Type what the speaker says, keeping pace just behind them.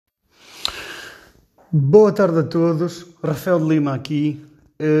Boa tarde a todos, Rafael de Lima aqui,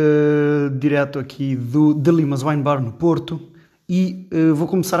 direto aqui de Limas Wine Bar no Porto e vou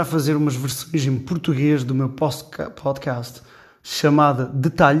começar a fazer umas versões em português do meu podcast chamada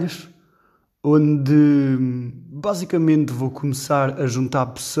Detalhes, onde basicamente vou começar a juntar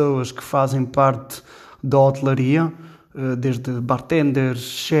pessoas que fazem parte da hotelaria, desde bartenders,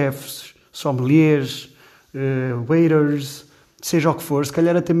 chefs, sommeliers, waiters, seja o que for, se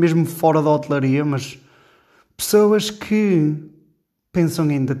calhar até mesmo fora da hotelaria, mas pessoas que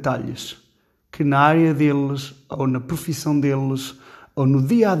pensam em detalhes, que na área deles, ou na profissão deles, ou no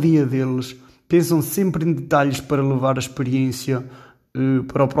dia-a-dia deles, pensam sempre em detalhes para levar a experiência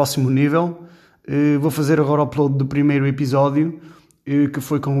para o próximo nível. Vou fazer agora o upload do primeiro episódio, que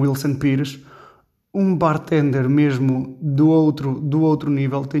foi com o Wilson Pires, um bartender mesmo do outro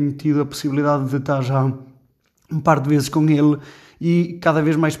nível. Tenho tido a possibilidade de estar já um par de vezes com ele e cada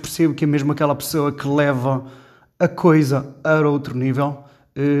vez mais percebo que é mesmo aquela pessoa que leva a coisa a outro nível.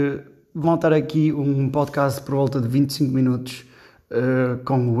 Vão estar aqui um podcast por volta de 25 minutos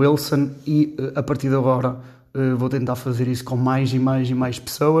com o Wilson e a partir de agora vou tentar fazer isso com mais e mais e mais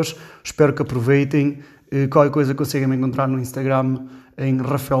pessoas. Espero que aproveitem. Qualquer coisa conseguem me encontrar no Instagram em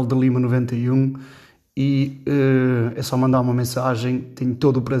Rafael de Lima 91 e é só mandar uma mensagem. Tenho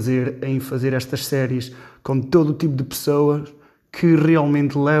todo o prazer em fazer estas séries com todo o tipo de pessoas que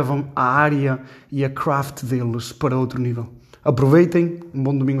realmente levam a área e a craft deles para outro nível. Aproveitem, um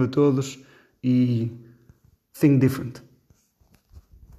bom domingo a todos e think different.